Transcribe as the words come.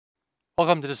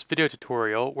Welcome to this video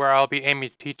tutorial where I'll be aiming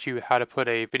to teach you how to put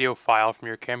a video file from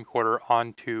your camcorder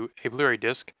onto a Blu Ray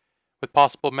disc with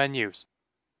possible menus.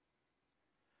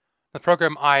 The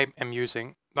program I am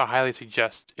using, I highly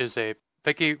suggest, is a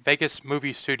Vegas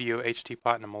Movie Studio HD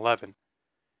Platinum 11,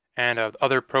 and the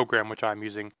other program which I'm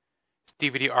using is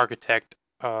DVD Architect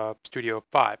Studio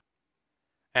 5.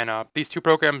 And these two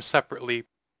programs separately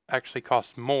actually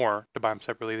cost more to buy them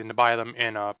separately than to buy them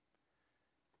in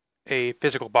a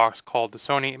physical box called the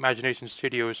Sony Imagination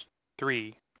Studios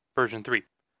 3 version 3.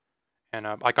 And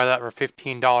I got that for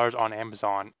 $15 on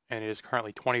Amazon, and it is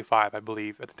currently $25, I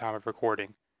believe, at the time of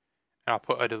recording. And I'll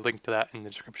put a link to that in the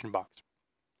description box.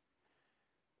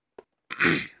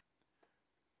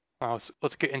 Now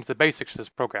let's get into the basics of this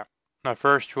program. Now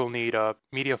first we'll need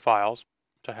media files,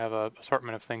 which I have an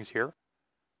assortment of things here.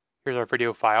 Here's our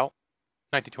video file,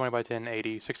 1920 by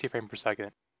 1080, 60 frames per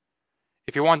second.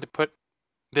 If you want to put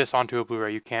this onto a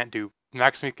Blu-ray, you can't do. The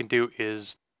maximum you can do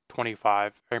is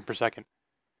 25 frames per second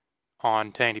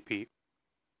on 1080p,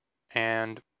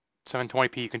 and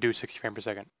 720p you can do 60 frames per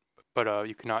second, but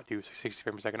you cannot do 60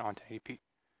 frames per second on 1080p.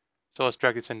 So let's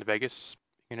drag this into Vegas.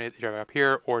 You can either drag it up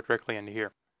here or directly into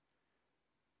here.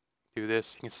 Do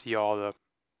this, you can see all the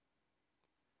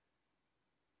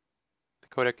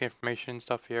codec information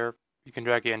stuff here. You can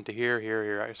drag it into here, here,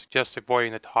 here. I suggest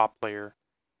avoiding the top layer,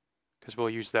 because we'll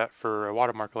use that for a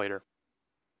watermark later.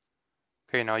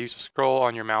 Okay, now use a scroll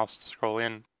on your mouse to scroll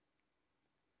in.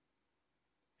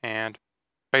 And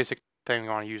basic thing, we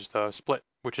want to use the split,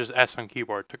 which is S on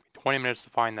keyboard. It took me 20 minutes to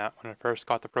find that when I first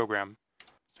got the program,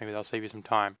 so maybe that'll save you some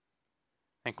time.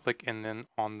 And click and then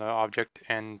on the object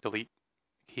and delete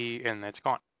key, and it's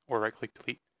gone. Or right click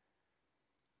delete.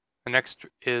 The next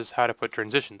is how to put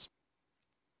transitions,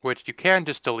 which you can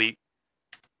just delete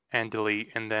and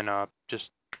then just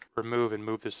remove and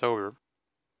move this over.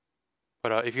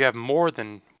 But if you have more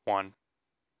than one,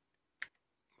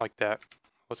 like that,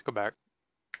 let's go back.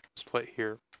 Split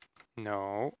here.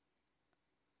 No.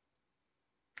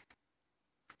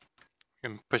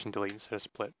 I'm pushing delete instead of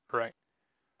split. Right.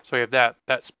 So you have that.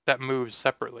 That moves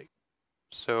separately.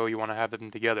 So you want to have them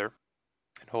together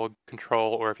and hold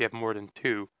Control, or if you have more than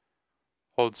two,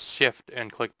 hold Shift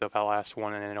and click the last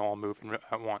one, and then it'll all move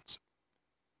at once. So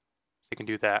you can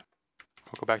do that.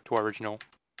 We'll go back to our original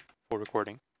full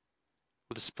recording.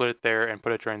 We'll just split it there and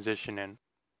put a transition in.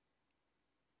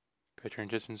 Go to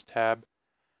Transitions tab.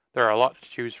 There are a lot to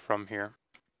choose from here.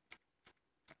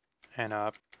 And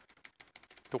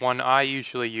the one I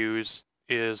usually use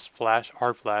is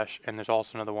hard flash, and there's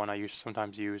also another one I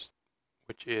sometimes use,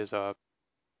 which is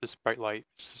this bright light.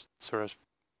 Just sort of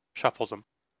shuffles them.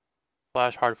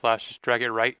 Hard flash, just drag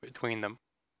it right between them.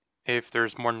 If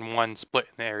there's more than one split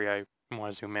in the area you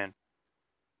want to zoom in,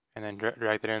 and then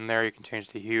drag that in there. You can change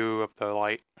the hue of the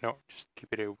light. I don't just keep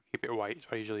it white. That's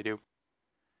what I usually do.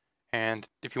 And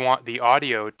if you want the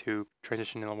audio to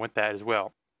transition in with that as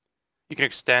well, you can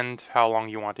extend how long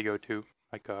you want to go to,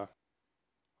 like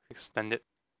extend it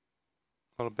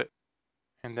a little bit,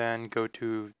 and then go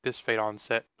to this fade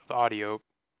onset of the audio.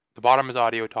 The bottom is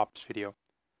audio, top is video.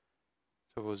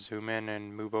 So we'll zoom in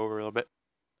and move over a little bit.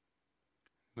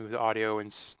 Move the audio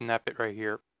and snap it right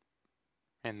here.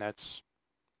 And let's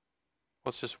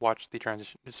just watch the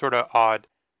transition. It's sort of odd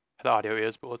how the audio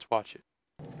is, but let's watch it.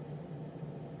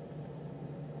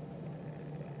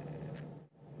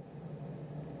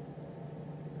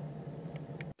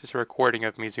 Just a recording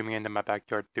of me zooming into my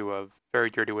backyard through a very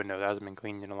dirty window that hasn't been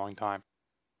cleaned in a long time.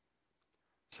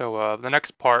 So the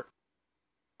next part,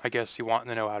 I guess you want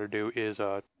to know how to do, is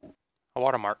a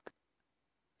watermark.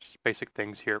 Just basic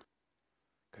things here.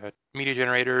 Got media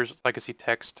generators, legacy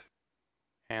text,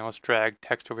 and let's drag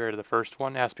text over here to the first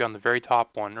one. It has to be on the very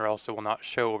top one, or else it will not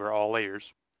show over all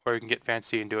layers. Or you can get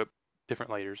fancy and do it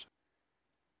different layers.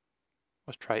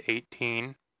 Let's try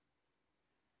 18,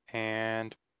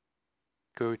 and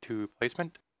go to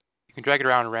placement. You can drag it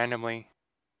around randomly,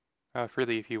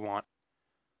 freely if you want.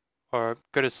 Or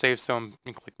go to save some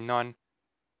and click none,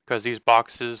 because these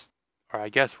boxes are, I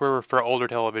guess, were for older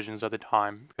televisions at the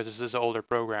time, because this is an older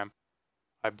program,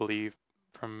 I believe,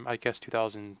 from, I guess,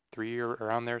 2003 or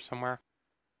around there somewhere.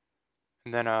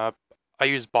 And then I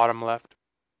use bottom left.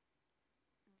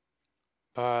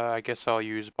 I guess I'll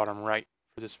use bottom right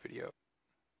for this video.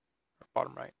 Or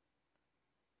bottom right.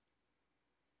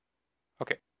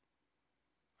 Okay.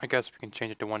 I guess we can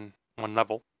change it to one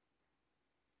level.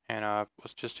 And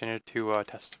let's just change it to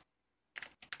test.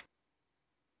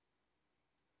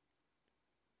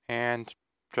 And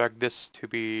drag this to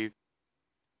be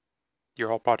your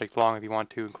whole project long if you want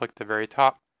to, and click the very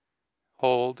top,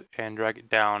 hold, and drag it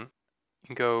down. You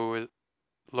can go with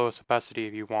lowest opacity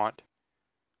if you want.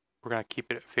 we're going to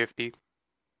keep it at 50.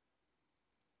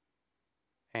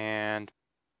 And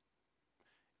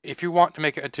if you want to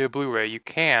make it into a Blu-ray, you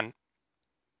can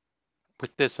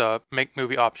with this make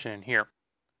movie option in here.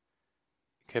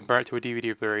 You can burn it to a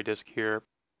DVD or Blu-ray disc here.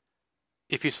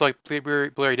 If you select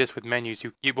Blu-ray disc with menus,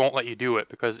 it won't let you do it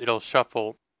because it'll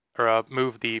shuffle or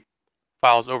move the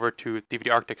files over to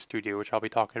DVD Architect Studio, which I'll be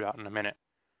talking about in a minute.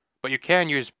 But you can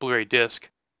use Blu-ray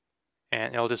disc,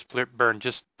 and it'll just burn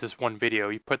just this one video.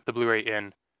 You put the Blu-ray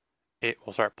in, it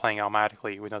will start playing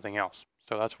automatically with nothing else.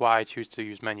 So that's why I choose to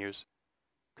use menus,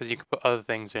 because you can put other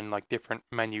things in, like different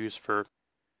menus for,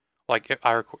 like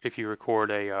if you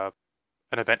record an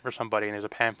event for somebody and there's a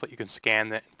pamphlet, you can scan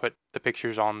that and put the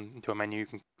pictures on into a menu. You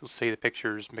can see the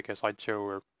pictures, make a slideshow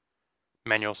or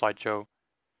manual slideshow,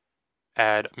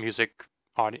 add music,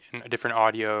 audio, different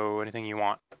audio, anything you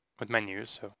want with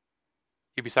menus. So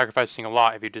you'd be sacrificing a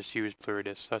lot if you just use Blu-ray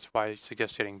discs. That's why I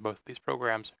suggest getting both of these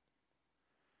programs.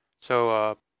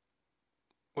 So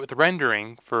with the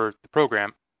rendering for the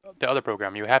program, the other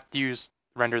program, you have to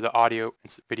render the audio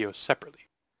and video separately.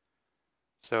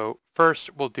 So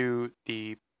first we'll do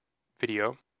the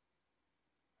video.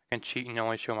 I can cheat and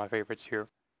only show my favorites here.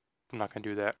 I'm not going to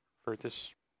do that for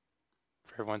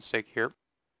everyone's sake here.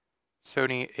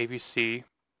 Sony AVC,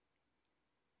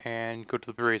 and go to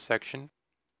the Blu-ray section.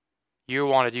 You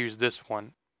want to use this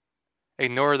one.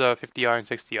 Ignore the 50i and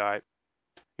 60i.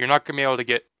 You're not going to be able to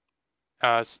get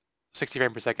 60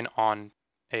 frames per second on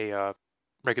a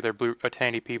regular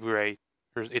 1080p Blu-ray.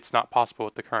 It's not possible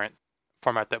with the current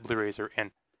format that Blu-rays are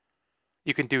in.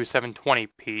 You can do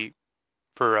 720p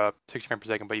for 60 frames per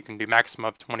second, but you can do maximum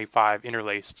of 25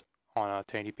 interlaced on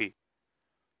 1080p.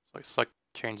 So I select,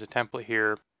 change the template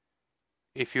here.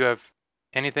 If you have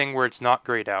anything where it's not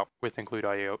grayed out with include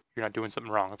audio, you're not doing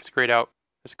something wrong. If it's grayed out,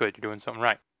 that's good. You're doing something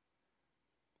right.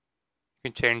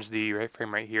 You can change the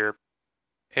frame rate here.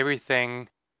 Everything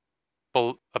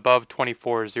above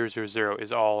 24000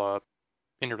 is all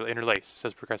interlaced. It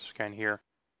says progressive scan here.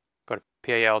 Go to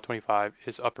PAL 25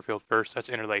 is upper field first. That's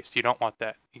interlaced. You don't want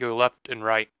that. You go left and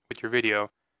right with your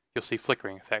video, you'll see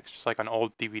flickering effects, just like on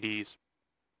old DVDs,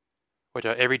 which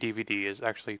every DVD is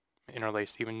actually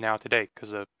interlaced even now today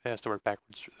because it has to work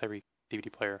backwards with every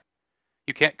DVD player.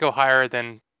 You can't go higher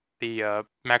than the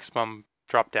maximum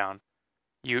drop down.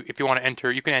 If you want to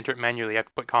enter, you can enter it manually. You have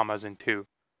to put commas in too.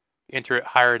 Enter it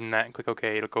higher than that and click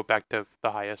OK. It'll go back to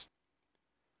the highest.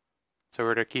 So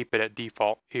we're going to keep it at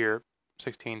default here,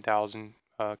 16,000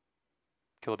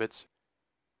 kilobits.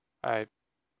 I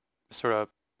sort of,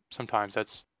 sometimes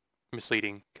that's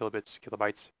misleading,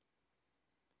 kilobytes.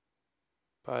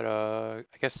 But I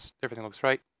guess everything looks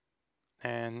right.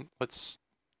 And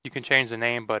you can change the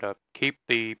name, but keep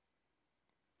the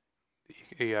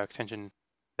extension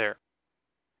there.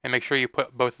 And make sure you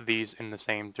put both of these in the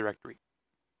same directory,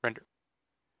 render.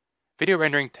 Video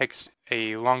rendering takes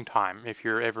a long time if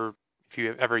you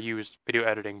have ever used video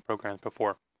editing programs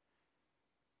before.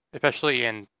 Especially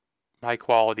in high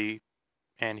quality,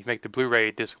 and if you make the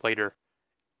Blu-ray disc later,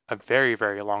 a very,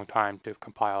 very long time to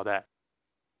compile that.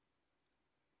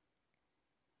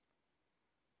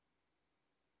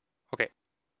 Okay,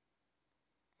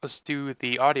 let's do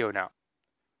the audio now.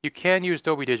 You can use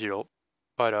Dolby Digital,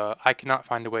 but I cannot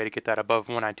find a way to get that above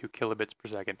 192 kilobits per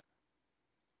second.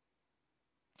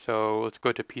 So let's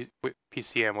go to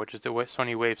PCM, which is the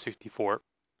Sony Wave 64,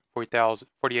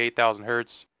 48,000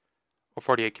 hertz or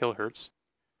 48 kilohertz.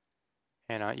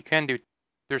 And you can do,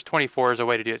 there's 24 as a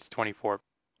way to do it to 24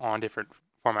 on a different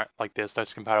format like this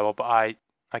that's compatible, but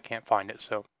I can't find it,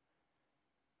 so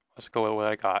let's go with what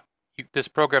I got. This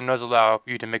program does allow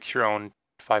you to mix your own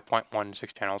 5.1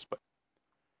 6 channels, but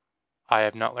I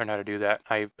have not learned how to do that.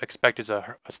 I expect it's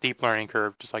a steep learning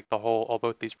curve, just like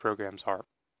both these programs are.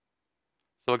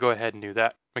 So we'll go ahead and do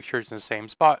that. Make sure it's in the same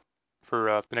spot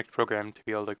for the next program to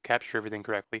be able to capture everything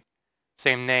correctly.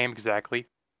 Same name exactly,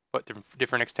 but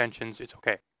different extensions, it's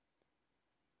okay.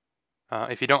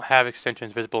 If you don't have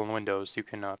extensions visible in Windows, you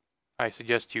can, I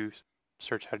suggest you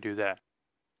search how to do that.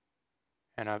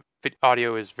 And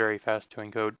audio is very fast to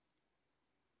encode.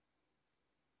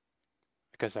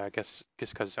 Because I guess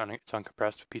just because it's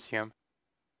uncompressed with PCM.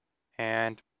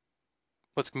 And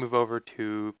let's move over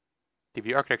to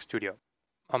DVD Architect Studio.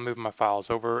 I'll move my files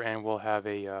over and we'll have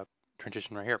a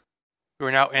transition right here.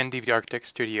 We're now in DVD Architect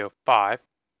Studio 5.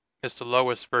 It's the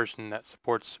lowest version that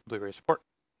supports Blu-ray support,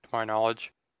 to my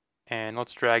knowledge. And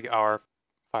let's drag our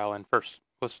file in first.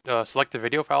 Let's select the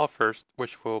video file first,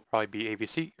 which will probably be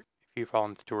AVC if you follow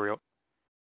the tutorial.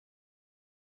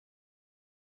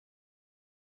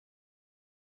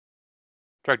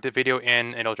 Drag the video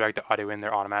in, and it'll drag the audio in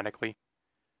there automatically.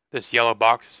 This yellow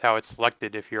box is how it's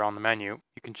selected if you're on the menu.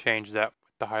 You can change that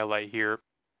with the highlight here.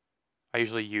 I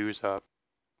usually use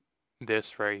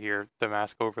this right here, the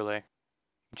mask overlay.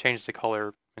 You can change the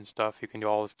color and stuff. You can do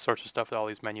all sorts of stuff with all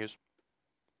these menus.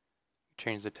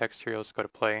 Change the text here. Let's go to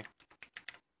play.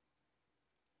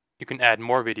 You can add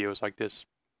more videos like this,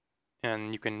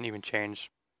 and you can even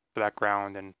change the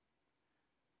background and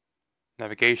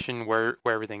navigation, where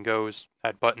everything goes,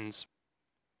 add buttons.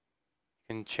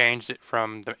 You can change it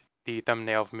from the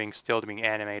thumbnail from being still to being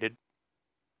animated.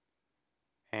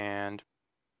 And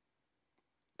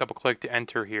double click to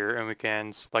enter here, and we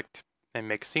can select and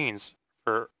make scenes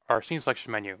for our scene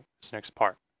selection menu. This next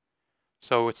part.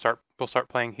 So we'll start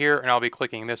playing here, and I'll be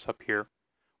clicking this up here.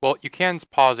 Well, you can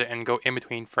pause it and go in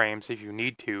between frames if you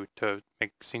need to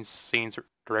make scenes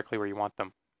directly where you want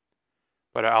them.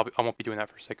 But I won't be doing that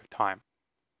for sake of time.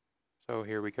 So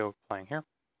here we go, playing here.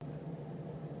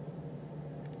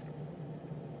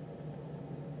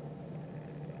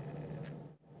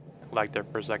 Lagged there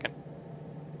for a second.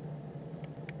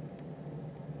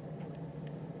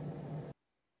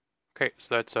 Okay,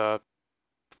 so that's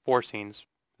 4 scenes.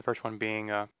 The first one being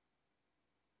the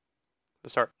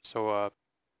start. So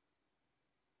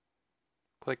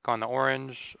click on the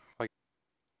orange. Like,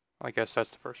 I guess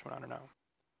that's the first one. I don't know.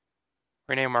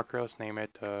 Rename marker. Let's name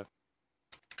it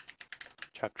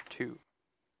Chapter 2.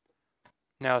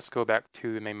 Now let's go back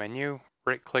to the main menu.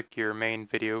 Right-click your main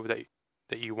video that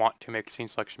you want to make a scene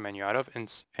selection menu out of,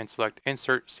 and select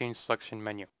Insert Scene Selection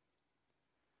Menu.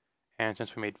 And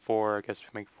since we made 4, I guess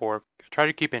we make 4. Try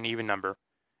to keep an even number.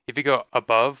 If you go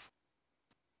above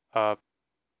the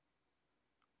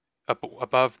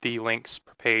links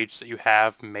per page that you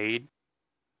have made,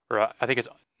 or I think it's,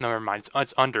 no, never mind,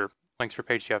 it's under links per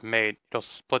page you have made, it'll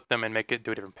split them and make it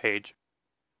do a different page.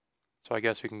 So I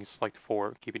guess we can select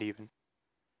 4, keep it even,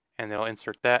 and it'll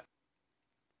insert that.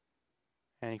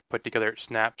 And you can put together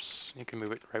snaps. You can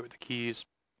move it right with the keys.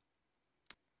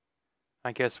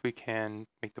 I guess we can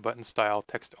make the button style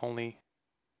text only.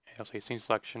 It'll say scene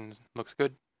selection looks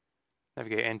good.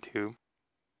 Navigate into. I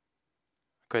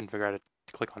couldn't figure out how to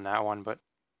click on that one, but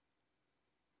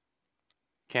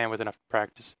can with enough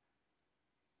practice.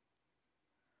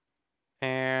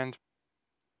 And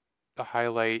the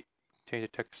highlight, change the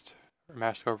text or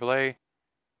mask overlay,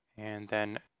 and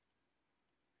then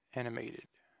animated.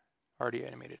 Already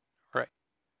animated. All right.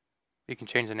 You can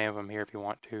change the name of them here if you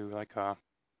want to, like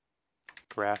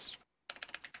grass.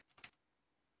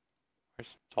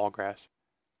 It's all grass.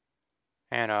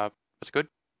 And that's good.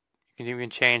 You can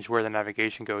even change where the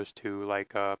navigation goes to,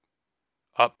 like up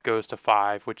goes to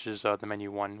 5, which is the menu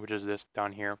 1, which is this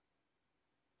down here.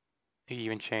 You can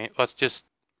even change. Let's just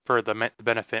for the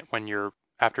benefit when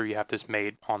after you have this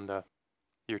made on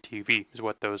your TV is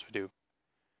what those would do.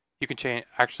 You can change.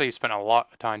 Actually, spent a lot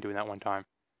of time doing that one time.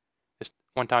 This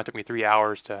one time it took me 3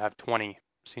 hours to have 20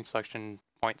 scene selection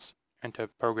points and to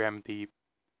program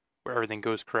where everything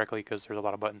goes correctly because there's a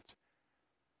lot of buttons.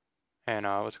 And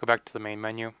let's go back to the main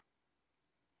menu.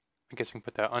 I guess we can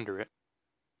put that under it.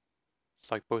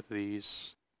 It's like both of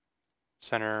these,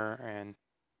 center, and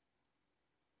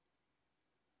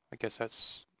I guess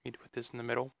that's, need to put this in the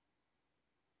middle.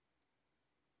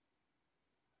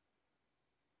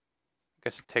 I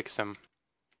guess it takes some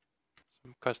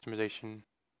customization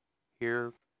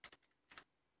here.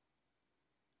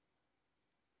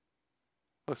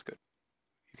 Looks good.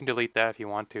 You can delete that if you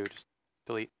want to, just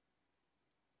delete.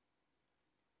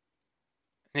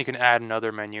 And you can add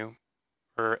another menu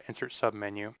or insert sub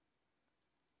menu.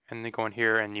 And then go in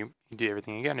here and you can do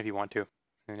everything again if you want to.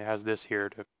 And it has this here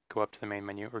to go up to the main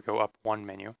menu or go up one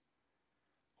menu.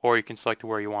 Or you can select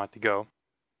where you want it to go.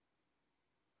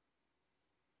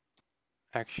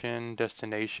 Action,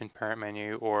 destination, parent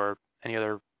menu, or any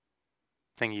other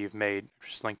thing you've made,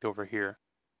 which is linked over here.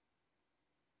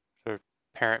 So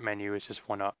parent menu is just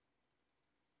one up.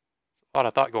 A lot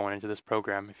of thought going into this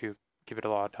program if you give it a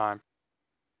lot of time.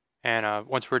 And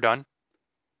once we're done,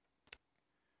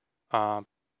 you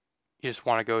just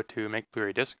want to go to make Blu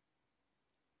Ray disc.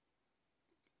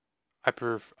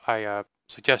 I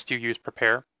suggest you use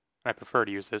prepare, and I prefer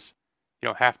to use this. You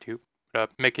don't have to.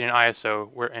 Make it an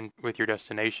ISO with your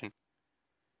destination.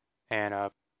 And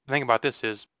the thing about this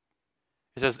is,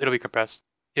 it says it'll be compressed.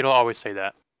 It'll always say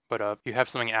that. But if you have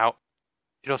something out,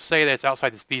 it'll say that it's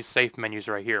outside these safe menus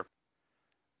right here.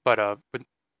 But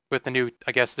with the new,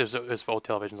 I guess there's old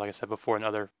televisions, like I said before, and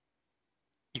other,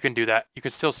 you can do that. You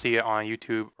can still see it on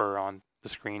YouTube or on the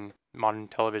screen, modern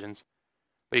televisions.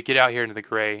 But you get out here into the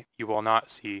gray, you will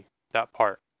not see that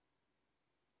part.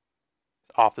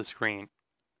 It's off the screen.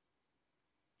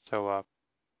 So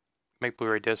make Blu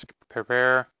Ray disc,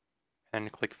 prepare,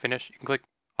 and click finish. You can click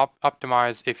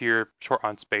optimize if you're short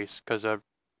on space, because a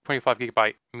 25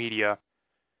 gigabyte media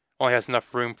only has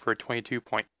enough room for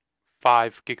 22.5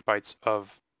 gigabytes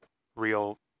of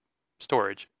real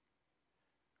storage.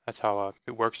 That's how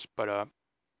it works, but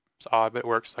it's odd, but it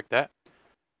works like that.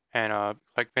 And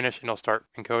click finish, and it'll start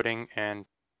encoding, and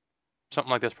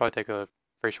something like this probably take a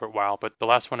very short while, but the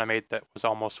last one I made that was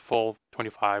almost full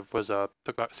 25 was took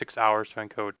about 6 hours to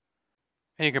encode.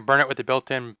 And you can burn it with the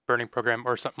built-in burning program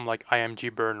or something like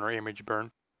IMG burn or image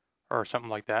burn or something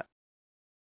like that.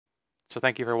 So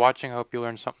thank you for watching. I hope you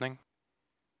learned something,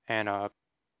 and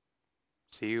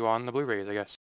see you on the Blu-rays, I guess.